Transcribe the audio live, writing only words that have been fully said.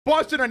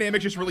Boston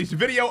Dynamics just released a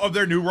video of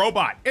their new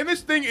robot, and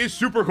this thing is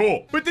super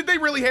cool. But did they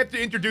really have to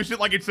introduce it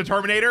like it's the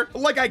Terminator?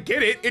 Like, I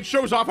get it, it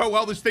shows off how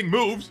well this thing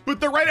moves,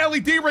 but the red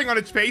LED ring on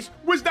its face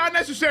was not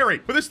necessary.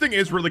 But this thing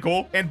is really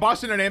cool, and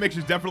Boston Dynamics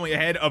is definitely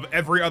ahead of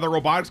every other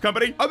robotics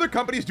company. Other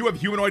companies do have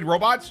humanoid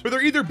robots, but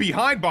they're either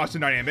behind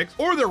Boston Dynamics,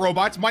 or their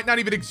robots might not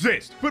even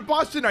exist. But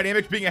Boston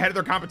Dynamics being ahead of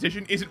their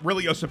competition isn't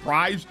really a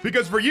surprise,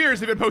 because for years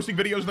they've been posting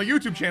videos on the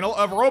YouTube channel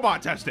of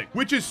robot testing,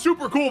 which is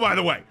super cool, by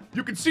the way.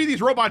 You can see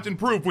these robots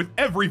improve with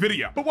every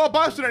video. But while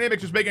Boston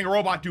Dynamics was making a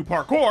robot do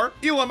parkour,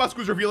 Elon Musk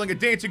was revealing a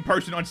dancing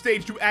person on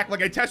stage to act like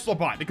a Tesla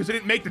bot because it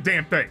didn't make the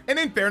damn thing. And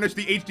in fairness,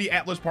 the HD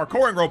Atlas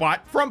parkouring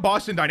robot from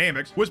Boston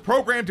Dynamics was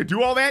programmed to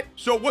do all that,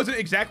 so it wasn't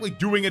exactly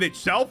doing it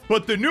itself.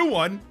 But the new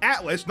one,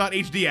 Atlas, not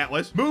HD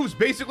Atlas, moves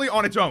basically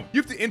on its own.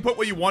 You have to input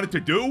what you want it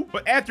to do,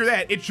 but after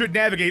that, it should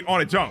navigate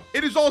on its own.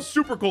 It is all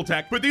super cool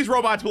tech, but these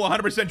robots will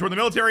 100% join the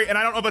military, and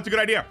I don't know if that's a good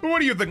idea. But what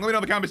do you think? Let me know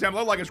in the comments down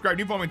below. Like and subscribe.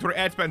 New follow me on Twitter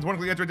 @spatnz. One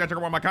click answer, check out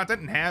more of my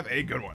content, and have a good one.